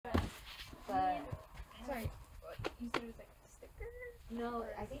You said it was like a sticker? No,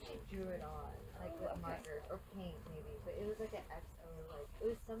 I think she drew it on, like with a marker or paint maybe, but it was like an XO, like it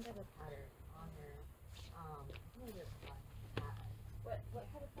was some type of pattern on her. I think it was a pad. What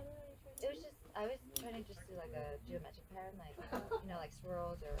kind of pattern are you trying to do? It was just I was trying to just do like a geometric pattern, like like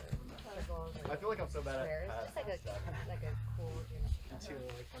swirls or circles. Or I feel like I'm so bad squares. at Just like a cool geometric pattern. too.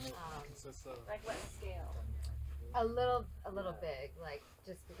 Like when it consists of Like what scale? A little big, like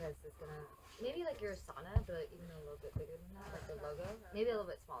just because it's gonna maybe like your sauna, but even a little bit bigger than that, like the logo. Maybe a little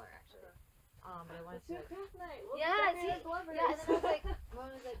bit smaller actually. But I wanted Let's do to. a craft night. We'll Yeah, decorate see, our yeah, and then I was like, Mom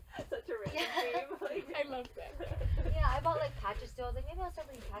was like, such a random theme. Like, I love that. yeah, I bought like patches too. I was like, maybe I'll start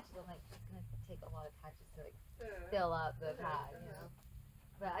putting patches. I'm like, it's gonna take a lot of patches to like fill up the pad, you know.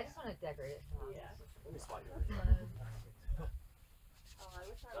 But I just want to decorate it. Yeah. let me slide Oh, I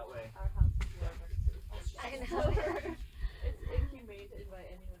wish our house was more emergency. I know. It's inhumane to invite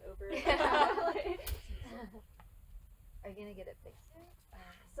anyone over. Like, Are you gonna get it fixed soon?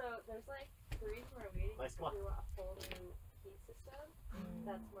 so there's like 3 who are waiting Nice because one. we want a whole new heat system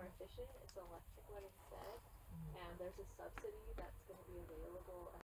that's more efficient. It's an electric one instead. And there's a subsidy that's going to be available